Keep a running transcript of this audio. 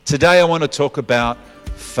Today I want to talk about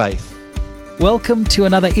faith. Welcome to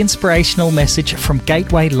another inspirational message from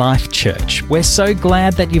Gateway Life Church. We're so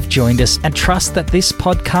glad that you've joined us and trust that this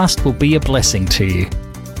podcast will be a blessing to you.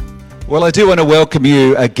 Well, I do want to welcome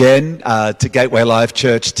you again to Gateway Life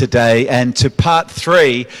Church today and to part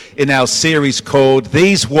 3 in our series called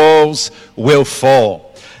These Walls Will Fall.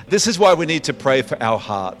 This is why we need to pray for our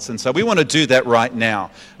hearts. And so we want to do that right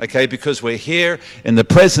now, okay? Because we're here in the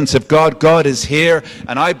presence of God. God is here.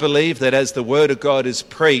 And I believe that as the Word of God is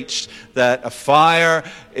preached, that a fire,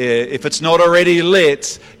 if it's not already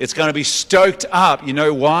lit, it's going to be stoked up. You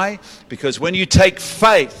know why? Because when you take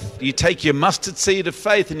faith, you take your mustard seed of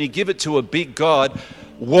faith and you give it to a big God,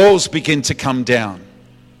 walls begin to come down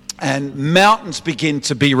and mountains begin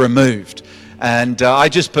to be removed. And I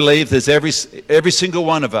just believe there's every single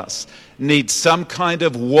one of us needs some kind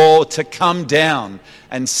of wall to come down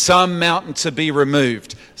and some mountain to be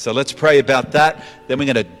removed. So let's pray about that. Then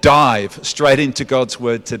we're going to dive straight into God's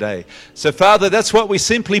Word today. So Father, that's what we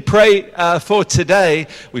simply pray for today.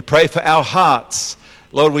 We pray for our hearts.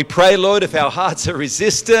 Lord, we pray, Lord, if our hearts are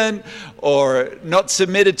resistant or not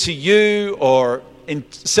submitted to you or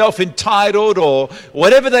self-entitled or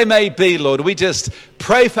whatever they may be, Lord, we just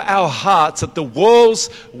pray for our hearts that the walls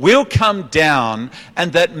will come down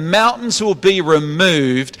and that mountains will be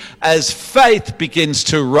removed as faith begins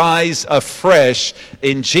to rise afresh.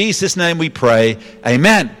 In Jesus' name we pray,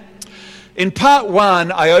 amen. In part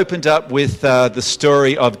 1, I opened up with the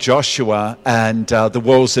story of Joshua and the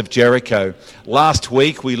walls of Jericho. Last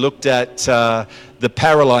week we looked at the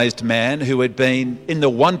paralyzed man who had been in the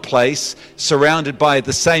one place surrounded by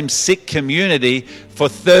the same sick community for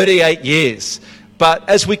 38 years. But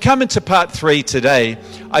as we come into part 3 today,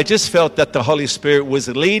 I just felt that the Holy Spirit was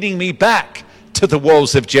leading me back to the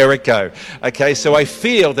walls of Jericho. Okay, so I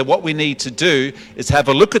feel that what we need to do is have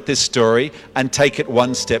a look at this story and take it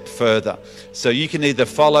one step further. So you can either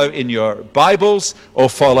follow in your Bibles or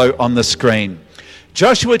follow on the screen.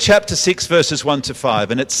 Joshua chapter 6 verses 1 to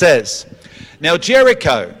 5, and it says, "Now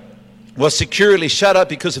Jericho was securely shut up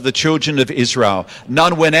because of the children of Israel.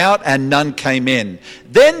 None went out and none came in.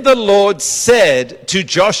 Then the Lord said to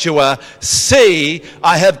Joshua, 'See,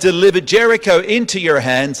 I have delivered Jericho into your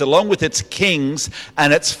hands along with its kings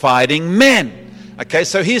and its fighting men.'" Okay,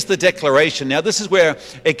 so here's the declaration. Now this is where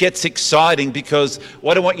it gets exciting, because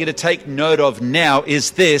what I want you to take note of now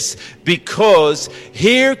is this, because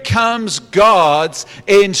here comes God's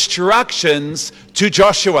instructions to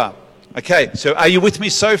Joshua. Okay, so are you with me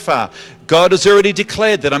so far? God has already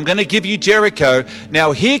declared that I'm going to give you Jericho.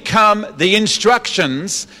 Now here come the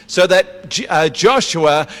instructions so that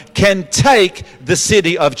Joshua can take the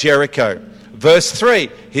city of Jericho. Verse 3,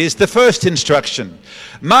 here's the first instruction.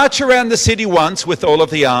 "March around the city once with all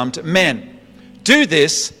of the armed men. Do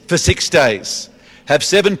this for 6 days. Have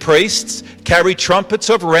 7 priests carry trumpets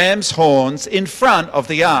of ram's horns in front of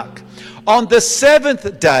the ark. On the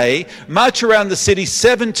 7th day, march around the city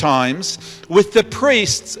 7 times with the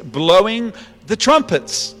priests blowing the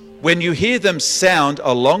trumpets. When you hear them sound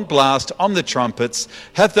a long blast on the trumpets,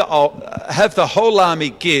 have the whole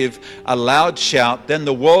army give a loud shout. Then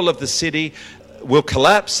the wall of the city will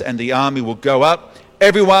collapse and the army will go up.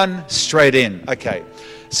 Everyone straight in." Okay,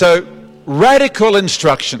 so radical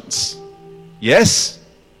instructions. Yes,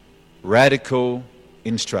 radical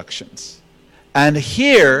instructions. And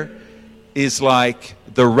here is like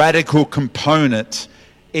the radical component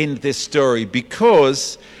in this story,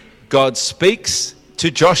 because God speaks to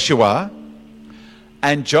Joshua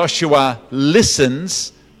and Joshua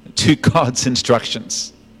listens to God's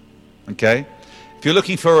instructions. Okay? If you're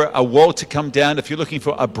looking for a wall to come down, if you're looking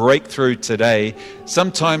for a breakthrough today,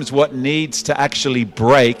 sometimes what needs to actually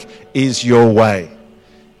break is your way.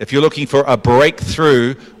 If you're looking for a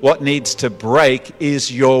breakthrough, what needs to break is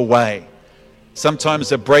your way.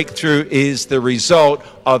 Sometimes a breakthrough is the result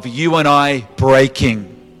of you and I breaking.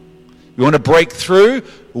 You want to break through?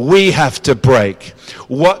 We have to break.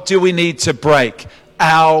 What do we need to break?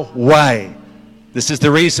 Our way. This is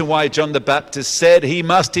the reason why John the Baptist said, "He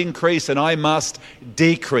must increase and I must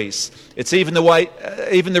decrease." It's even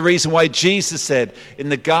the reason why Jesus said in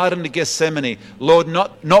the Garden of Gethsemane, "Lord,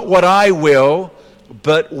 not what I will,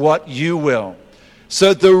 but what you will."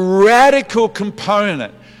 So the radical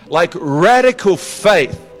component, like radical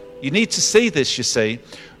faith, you need to see this, you see.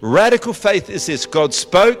 Radical faith is this: God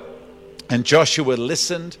spoke and Joshua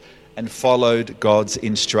listened and followed God's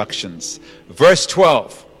instructions. Verse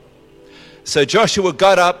 12. "So Joshua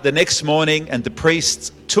got up the next morning and the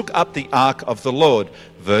priests took up the ark of the Lord."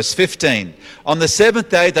 Verse 15, on the seventh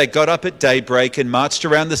day they got up at daybreak and marched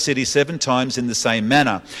around the city 7 times in the same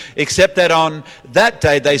manner, except that on that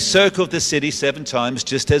day they circled the city 7 times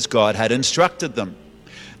just as God had instructed them.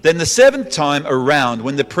 Then the 7th time around,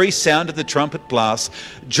 when the priest sounded the trumpet blast,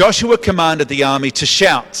 Joshua commanded the army to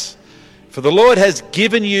shout, for the Lord has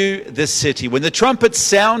given you this city. When the trumpet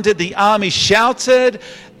sounded, the army shouted,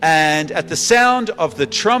 and at the sound of the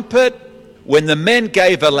trumpet, when the men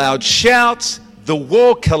gave a loud shout, the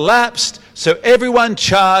wall collapsed, so everyone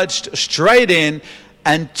charged straight in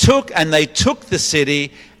and they took the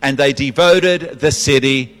city and they devoted the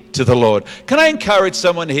city to the Lord. Can I encourage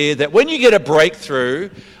someone here that when you get a breakthrough,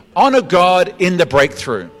 honor God in the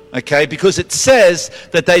breakthrough, okay? Because it says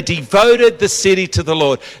that they devoted the city to the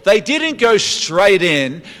Lord. They didn't go straight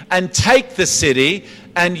in and take the city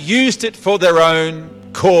and used it for their own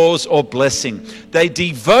cause or blessing. They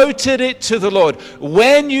devoted it to the Lord.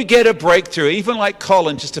 When you get a breakthrough, even like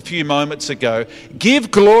Colin just a few moments ago,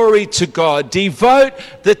 give glory to God. Devote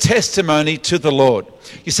the testimony to the Lord.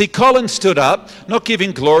 You see, Colin stood up, not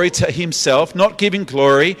giving glory to himself, not giving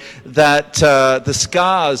glory that the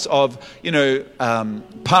scars of,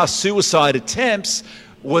 past suicide attempts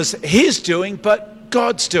was his doing, but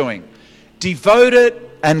God's doing. Devote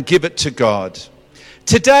it and give it to God.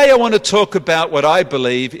 Today I want to talk about what I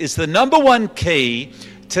believe is the number one key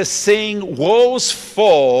to seeing walls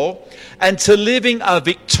fall and to living a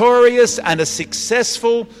victorious and a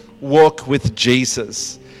successful walk with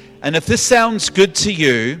Jesus. And if this sounds good to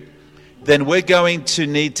you, then we're going to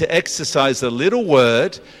need to exercise a little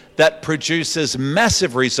word that produces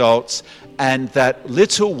massive results, and that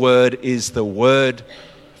little word is the word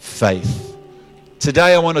faith.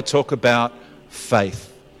 Today I want to talk about faith.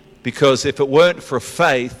 Because if it weren't for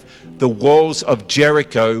faith, the walls of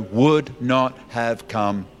Jericho would not have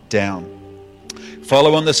come down.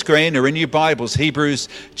 Follow on the screen or in your Bibles, Hebrews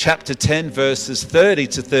chapter 10, verses 30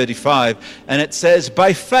 to 35. And it says,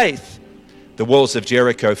 by faith, the walls of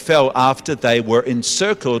Jericho fell after they were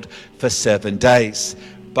encircled for 7 days.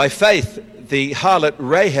 By faith, the harlot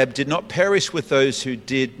Rahab did not perish with those who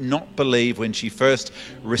did not believe when she first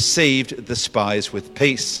received the spies with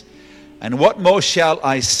peace. And what more shall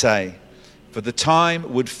I say? For the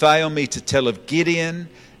time would fail me to tell of Gideon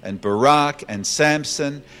and Barak and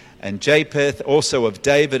Samson and Japheth, also of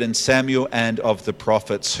David and Samuel and of the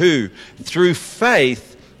prophets, who through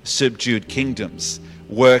faith subdued kingdoms,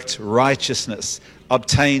 worked righteousness,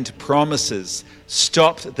 obtained promises,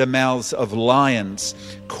 stopped the mouths of lions,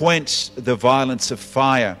 quenched the violence of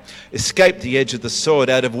fire, escaped the edge of the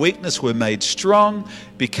sword, out of weakness were made strong,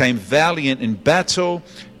 became valiant in battle,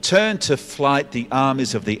 turned to flight the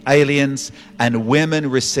armies of the aliens, and women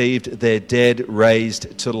received their dead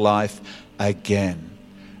raised to life again.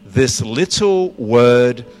 This little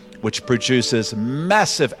word which produces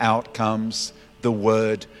massive outcomes, the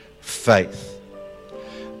word faith.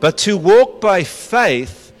 But to walk by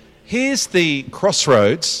faith, here's the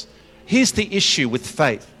crossroads, here's the issue with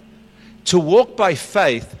faith. To walk by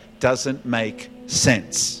faith doesn't make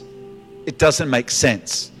sense. It doesn't make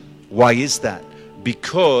sense. Why is that?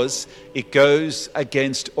 Because it goes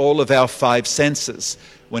against all of our 5 senses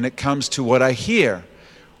when it comes to what I hear,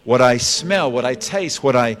 what I smell, what I taste,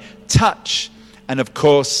 what I touch, and of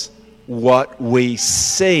course, what we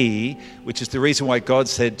see, which is the reason why God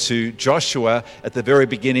said to Joshua at the very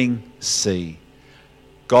beginning, see.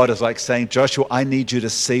 God is like saying, Joshua, I need you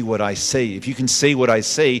to see what I see. If you can see what I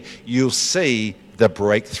see, you'll see the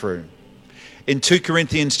breakthrough. In 2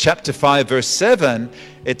 Corinthians chapter 5, verse 7,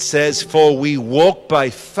 it says, for we walk by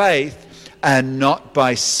faith and not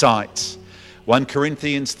by sight. 1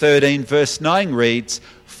 Corinthians 13, verse 9 reads,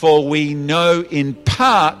 for we know in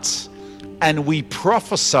part and we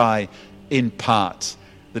prophesy in part.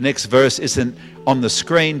 The next verse isn't on the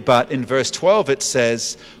screen, but in verse 12 it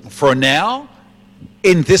says, for now,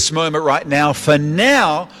 in this moment right now, for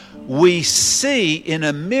now we see in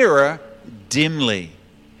a mirror dimly.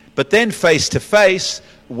 But then face to face,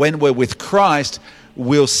 when we're with Christ,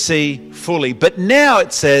 we'll see fully. But now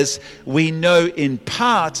it says, we know in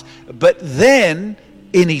part, but then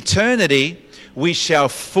in eternity, we shall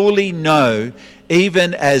fully know,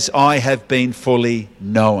 even as I have been fully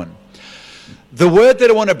known. The word that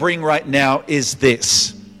I want to bring right now is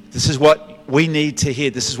this. This is what we need to hear.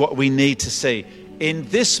 This is what we need to see. In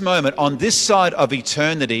this moment, on this side of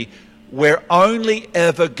eternity, we're only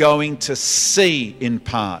ever going to see in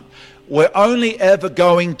part. We're only ever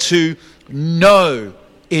going to know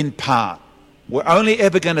in part. We're only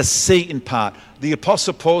ever going to see in part. The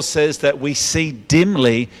Apostle Paul says that we see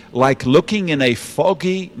dimly, like looking in a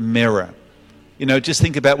foggy mirror. Just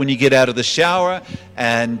think about when you get out of the shower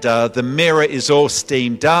and the mirror is all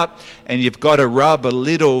steamed up and you've got to rub a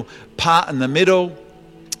little part in the middle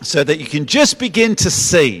so that you can just begin to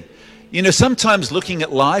see. Sometimes looking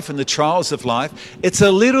at life and the trials of life, it's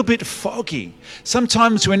a little bit foggy.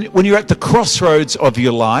 Sometimes when you're at the crossroads of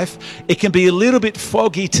your life, it can be a little bit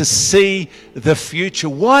foggy to see the future.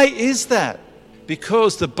 Why is that?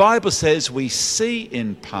 Because the Bible says we see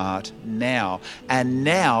in part now, and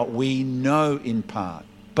now we know in part.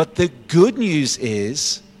 But the good news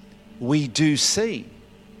is we do see.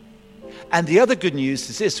 And the other good news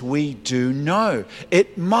is this: we do know.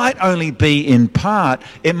 It might only be in part,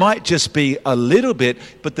 it might just be a little bit,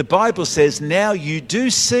 but the Bible says now you do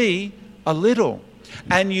see a little,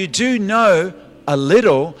 and you do know a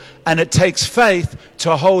little, and it takes faith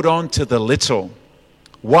to hold on to the little.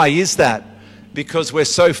 Why is that? Because we're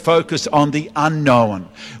so focused on the unknown.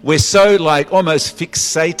 We're so almost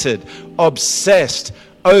fixated, obsessed,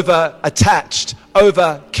 over-attached,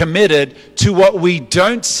 over-committed to what we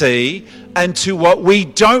don't see and to what we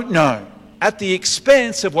don't know, at the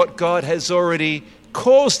expense of what God has already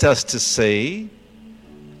caused us to see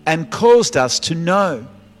and caused us to know.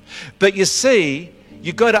 But you see,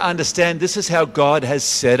 you've got to understand this is how God has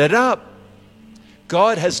set it up.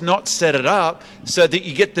 God has not set it up so that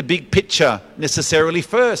you get the big picture necessarily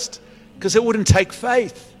first, because it wouldn't take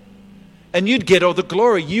faith. And you'd get all the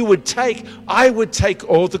glory. I would take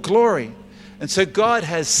all the glory. And so God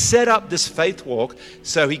has set up this faith walk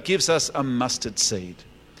so he gives us a mustard seed.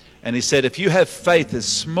 And he said, if you have faith as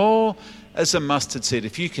small as a mustard seed,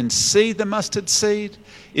 if you can see the mustard seed,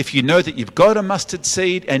 if you know that you've got a mustard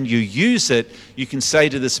seed and you use it, you can say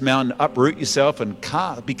to this mountain, uproot yourself and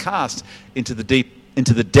be cast into the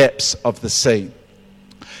depths of the sea.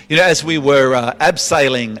 As we were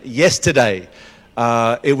abseiling yesterday,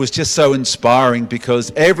 it was just so inspiring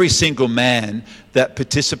because every single man that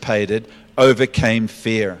participated overcame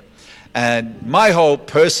fear. And my whole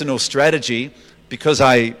personal strategy, because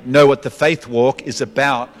I know what the faith walk is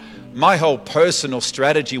about, my whole personal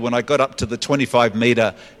strategy when I got up to the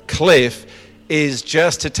 25-meter cliff is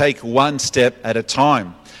just to take one step at a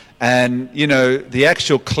time. And, the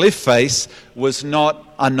actual cliff face was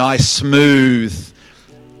not a nice, smooth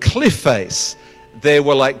cliff face. There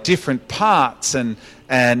were different parts and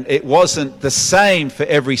it wasn't the same for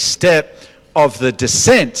every step of the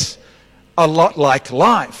descent. A lot like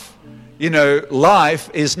life. Life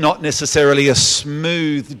is not necessarily a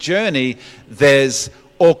smooth journey. There's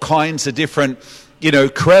all kinds of different,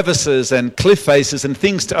 crevices and cliff faces and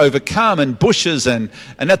things to overcome and bushes. And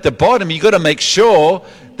at the bottom, you've got to make sure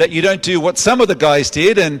that you don't do what some of the guys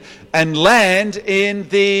did and land in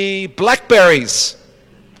the blackberries.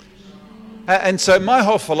 And so my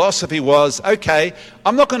whole philosophy was, okay,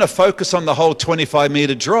 I'm not going to focus on the whole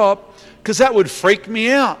 25-meter drop because that would freak me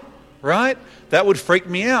out. Right? That would freak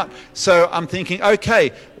me out. So I'm thinking,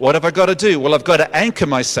 okay, what have I got to do? Well, I've got to anchor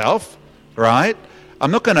myself, right? I'm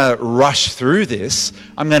not going to rush through this.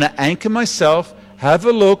 I'm going to anchor myself, have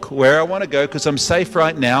a look where I want to go because I'm safe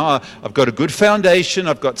right now. I've got a good foundation.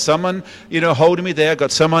 I've got someone, holding me there. I've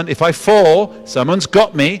got someone, if I fall, someone's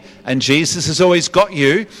got me, and Jesus has always got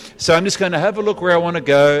you. So I'm just going to have a look where I want to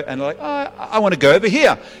go, and I want to go over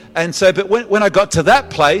here. And so, but when I got to that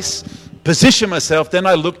place, position myself, then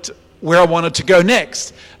I looked where I wanted to go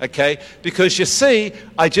next, okay? Because you see,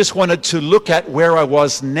 I just wanted to look at where I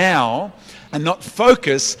was now and not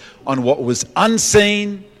focus on what was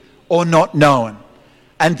unseen or not known.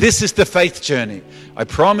 And this is the faith journey. I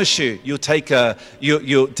promise you,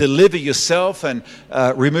 you'll deliver yourself and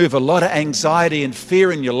remove a lot of anxiety and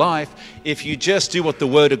fear in your life if you just do what the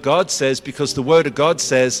Word of God says, because the Word of God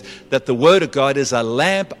says that the Word of God is a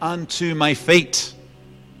lamp unto my feet,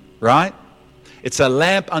 right? It's a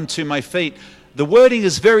lamp unto my feet. The wording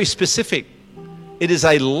is very specific. It is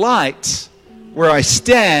a light where I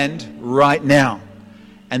stand right now.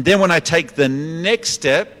 And then when I take the next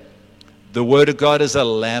step, the Word of God is a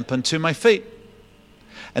lamp unto my feet.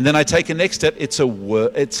 And then I take a next step, it's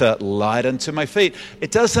a light unto my feet. It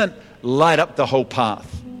doesn't light up the whole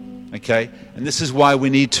path, okay? And this is why we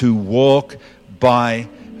need to walk by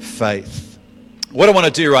faith. What I want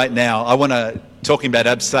to do right now, talking about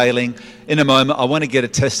abseiling in a moment, I want to get a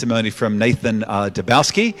testimony from Nathan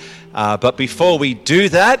Dabowski. But before we do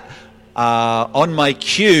that, on my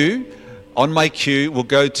cue, we'll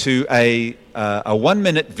go to a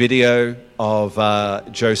 1-minute video of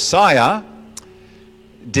Josiah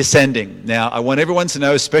descending. Now, I want everyone to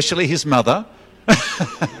know, especially his mother,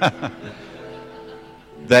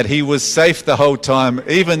 that he was safe the whole time,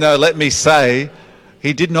 even though, let me say,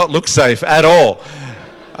 he did not look safe at all.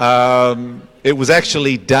 It was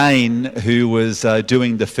actually Dane who was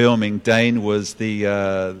doing the filming. Dane was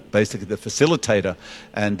the basically the facilitator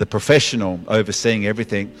and the professional overseeing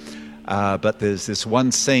everything. But there's this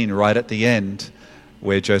one scene right at the end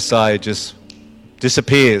where Josiah just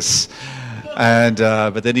disappears. And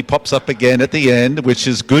but then he pops up again at the end, which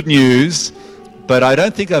is good news. But I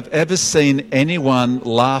don't think I've ever seen anyone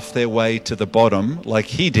laugh their way to the bottom like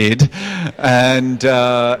he did. And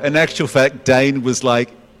in actual fact, Dane was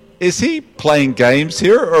like, is he playing games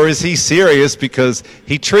here or is he serious? Because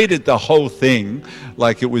he treated the whole thing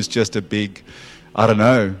like it was just a big, I don't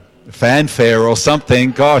know, fanfare or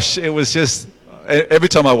something. Gosh, it was just, every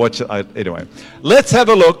time I watch it, anyway. Let's have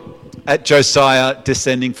a look at Josiah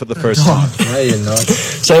descending for the first time. No, you're not.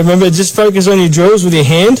 So remember, just focus on your drills with your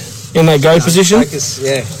hand in that go position. Focus,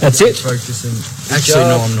 yeah. That's it. Focusing. Actually,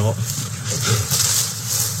 no, I'm not.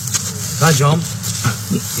 Go, John.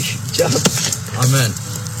 Jump. Amen.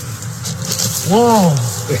 Whoa.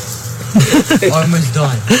 I almost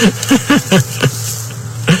died.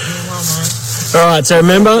 All right, so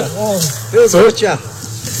remember, Feels gotcha.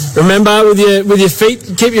 remember with your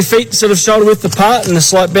feet, keep your feet sort of shoulder width apart and a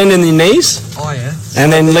slight bend in your knees, Oh, yeah.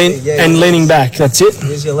 and then Yeah, leaning back. That's it.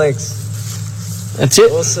 Use your legs. That's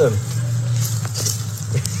it. Awesome.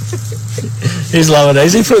 He's loving it.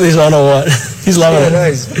 Is he putting this on or what? He's loving Yeah, it. no,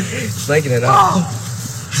 he's making it up.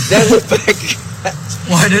 Don't look back.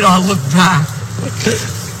 Why did I look back?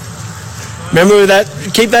 Remember with that,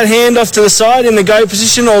 keep that hand off to the side in the go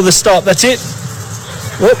position or the stop. That's it.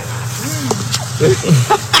 Whoop.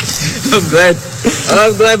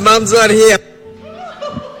 I'm glad Mum's not here.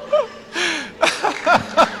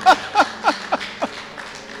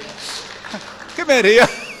 Come out here.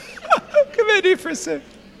 Come out here for a sec.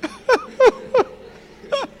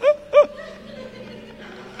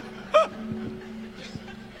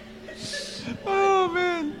 Oh,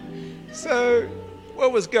 man. So,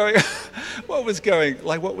 what was going,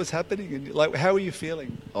 what was happening? And like, how were you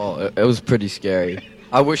feeling? Oh, it was pretty scary.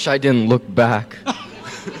 I wish I didn't look back.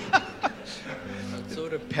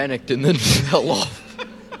 Sort of panicked and then fell off.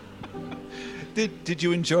 Did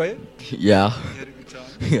you enjoy it? Yeah. You had a good time?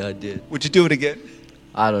 Yeah, I did. Would you do it again?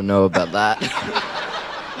 I don't know about that.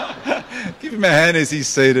 Give him a hand as he's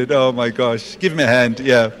seated. Oh my gosh. Give him a hand.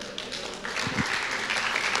 Yeah.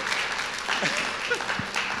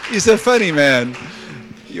 He's a funny man.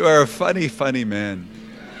 You are a funny, funny man.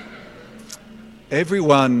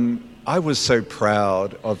 Everyone, I was so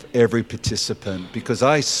proud of every participant because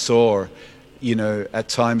I saw, you know, at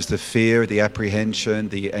times the fear, the apprehension,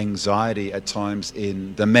 the anxiety at times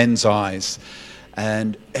in the men's eyes.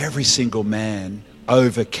 And every single man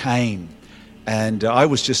overcame. And I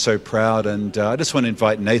was just so proud. And I just want to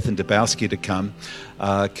invite Nathan Dabowski to come.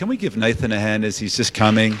 Can we give Nathan a hand as he's just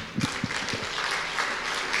coming?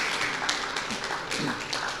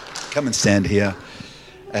 Come and stand here.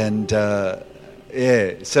 And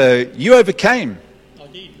yeah, so you overcame. I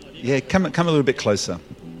did. Yeah, come a little bit closer.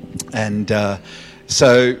 And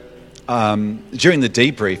so during the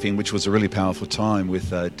debriefing, which was a really powerful time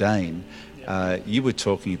with Dane, you were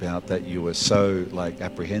talking about that you were so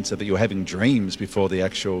apprehensive that you were having dreams before the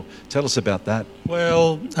actual. Tell us about that.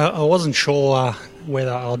 Well, I wasn't sure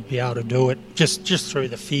whether I'd be able to do it just through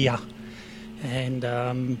the fear. And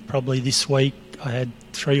probably this week I had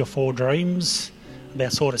 3 or 4 dreams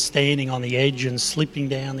about sort of standing on the edge and slipping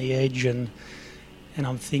down the edge. And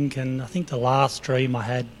I'm thinking, I think the last dream I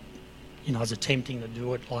had, you know, I was attempting to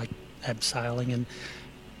do it like abseiling and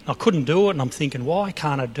I couldn't do it. And I'm thinking, why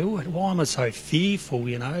can't I do it? Why am I so fearful,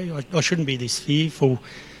 you know? I shouldn't be this fearful.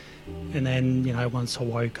 And then, you know, once I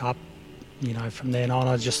woke up, you know, from then on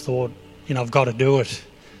I just thought, you know, I've got to do it.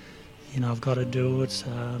 You know, I've got to do it.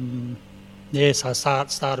 So I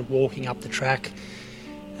started walking up the track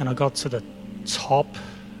and I got to the top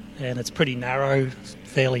and it's pretty narrow,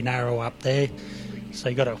 fairly narrow up there. So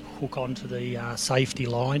you got to hook onto the safety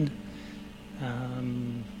line.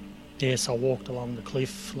 So I walked along the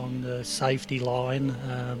cliff, along the safety line.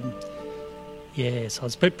 So I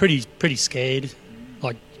was pretty scared.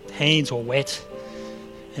 Like hands were wet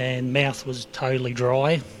and mouth was totally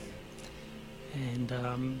dry. And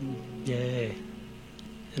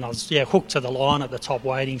and I was hooked to the line at the top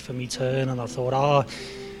waiting for me turn, and I thought, I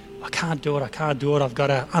can't do it, I've got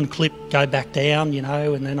to unclip, go back down, you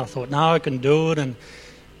know. And then I thought, no, I can do it. And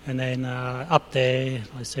then up there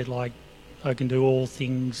I said, like, I can do all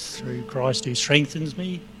things through Christ who strengthens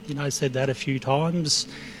me, you know, said that a few times.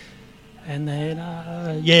 And then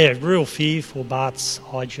real fearful, but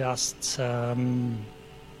I just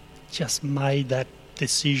made that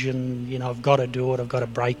decision, you know, I've got to do it, I've got to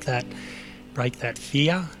break that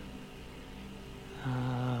fear.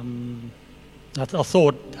 I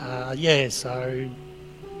thought, so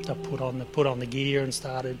I put on the gear and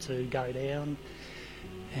started to go down,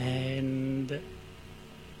 and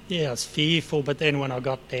I was fearful. But then when I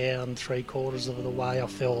got down 3/4 of the way, I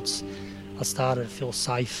started to feel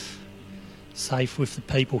safe with the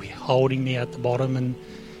people holding me at the bottom, and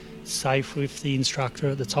safe with the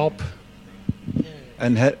instructor at the top. Yeah.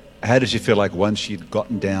 And how did you feel like once you'd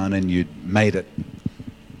gotten down and you'd made it?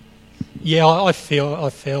 Yeah, I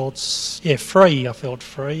felt free. I felt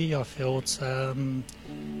free. I felt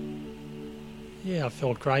I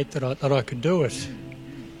felt great that I could do it.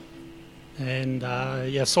 And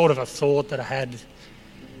sort of a thought that I had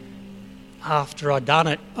after I'd done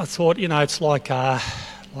it. I thought, it's like a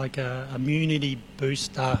immunity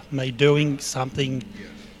booster. Me doing something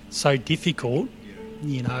so difficult,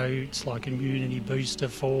 it's like an immunity booster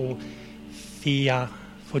for fear,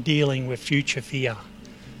 for dealing with future fear.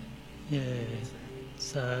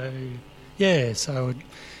 So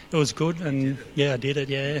it was good, and I did it.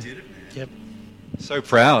 Yep. So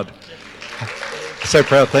proud. So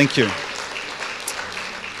proud. Thank you.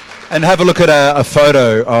 And have a look at a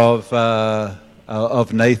photo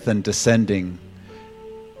of Nathan descending.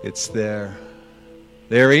 It's there.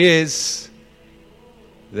 There he is.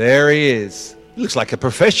 There he is. He looks like a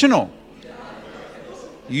professional.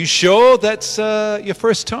 You sure that's your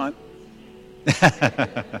first time?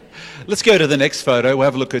 Let's go to the next photo. We'll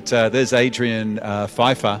have a look at, there's Adrian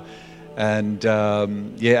Pfeiffer. And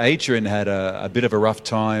Adrian had a bit of a rough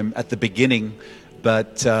time at the beginning.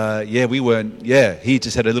 But he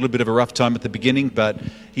just had a little bit of a rough time at the beginning. But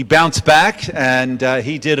he bounced back, and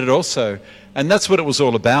he did it also. And that's what it was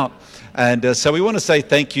all about. And so we want to say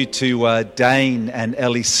thank you to Dane and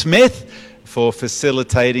Ellie Smith for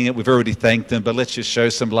facilitating it. We've already thanked them, but let's just show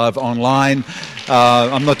some love online.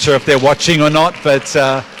 I'm not sure if they're watching or not, but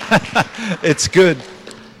it's good.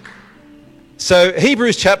 So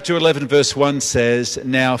Hebrews chapter 11 verse 1 says,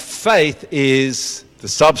 now faith is the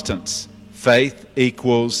substance. Faith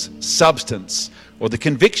equals substance, or the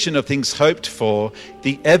conviction of things hoped for,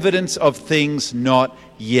 the evidence of things not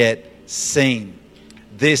yet seen.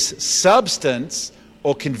 This substance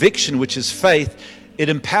or conviction, which is faith, it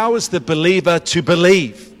empowers the believer to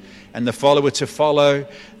believe and the follower to follow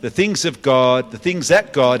the things of God, the things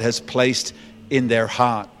that God has placed in their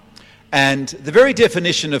heart. And the very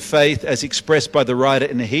definition of faith, as expressed by the writer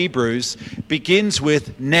in the Hebrews, begins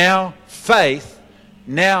with now faith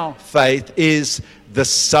is the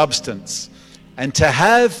substance. And to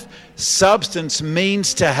have substance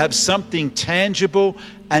means to have something tangible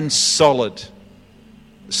and solid.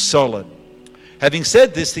 Having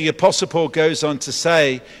said this, the Apostle Paul goes on to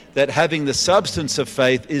say that having the substance of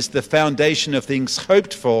faith is the foundation of things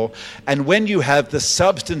hoped for. And when you have the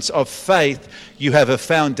substance of faith, you have a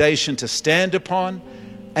foundation to stand upon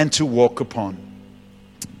and to walk upon.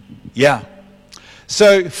 Yeah.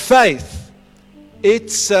 So faith,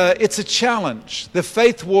 it's a challenge. The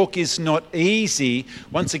faith walk is not easy,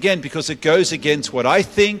 once again, because it goes against what I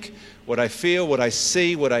think, what I feel, what I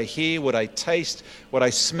see, what I hear, what I taste, what I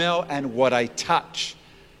smell, and what I touch.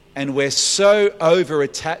 And we're so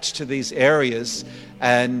over-attached to these areas,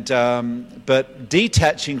 but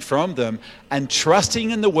detaching from them and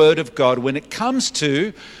trusting in the Word of God when it comes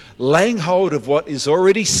to laying hold of what is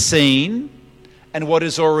already seen and what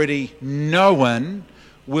is already known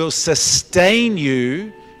will sustain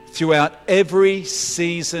you throughout every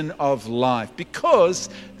season of life, because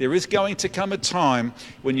there is going to come a time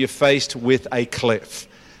when you're faced with a cliff,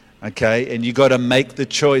 okay? And you've got to make the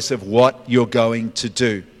choice of what you're going to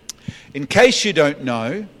do. In case you don't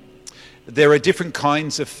know, there are different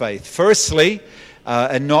kinds of faith. Firstly,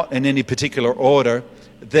 and not in any particular order,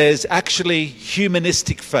 there's actually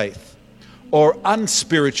humanistic faith or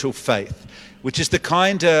unspiritual faith, which is the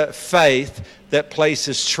kind of faith that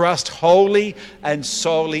places trust wholly and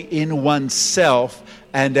solely in oneself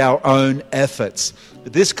and our own efforts.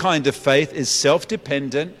 This kind of faith is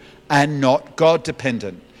self-dependent and not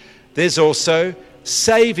God-dependent. There's also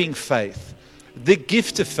saving faith, the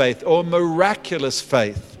gift of faith or miraculous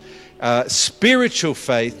faith, spiritual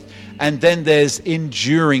faith, and then there's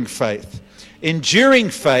enduring faith. Enduring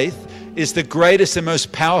faith is the greatest and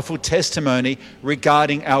most powerful testimony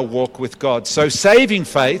regarding our walk with God. So saving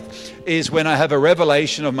faith is when I have a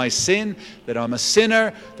revelation of my sin, that I'm a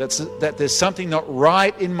sinner, that there's something not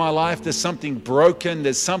right in my life, there's something broken,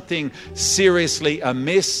 there's something seriously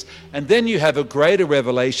amiss. And then you have a greater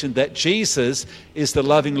revelation that Jesus is the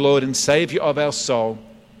loving Lord and Savior of our soul,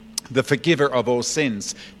 the forgiver of all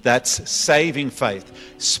sins. That's saving faith.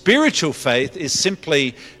 Spiritual faith is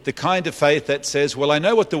simply the kind of faith that says, well, I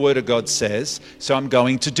know what the Word of God says, so I'm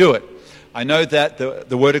going to do it. I know that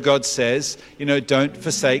the Word of God says, don't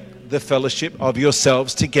forsake the fellowship of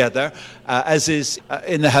yourselves together, as is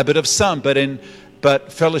in the habit of some,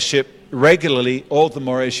 but fellowship regularly, all the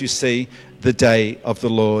more as you see the day of the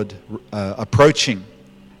Lord approaching.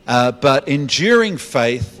 But enduring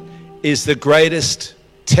faith is the greatest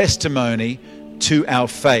testimony to our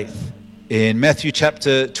faith. In Matthew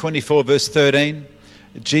chapter 24, verse 13,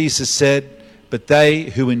 Jesus said, "But they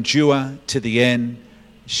who endure to the end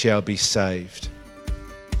shall be saved."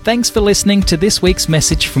 Thanks for listening to this week's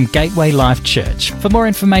message from Gateway Life Church. For more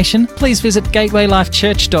information, please visit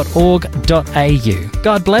gatewaylifechurch.org.au.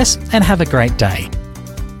 God bless and have a great day.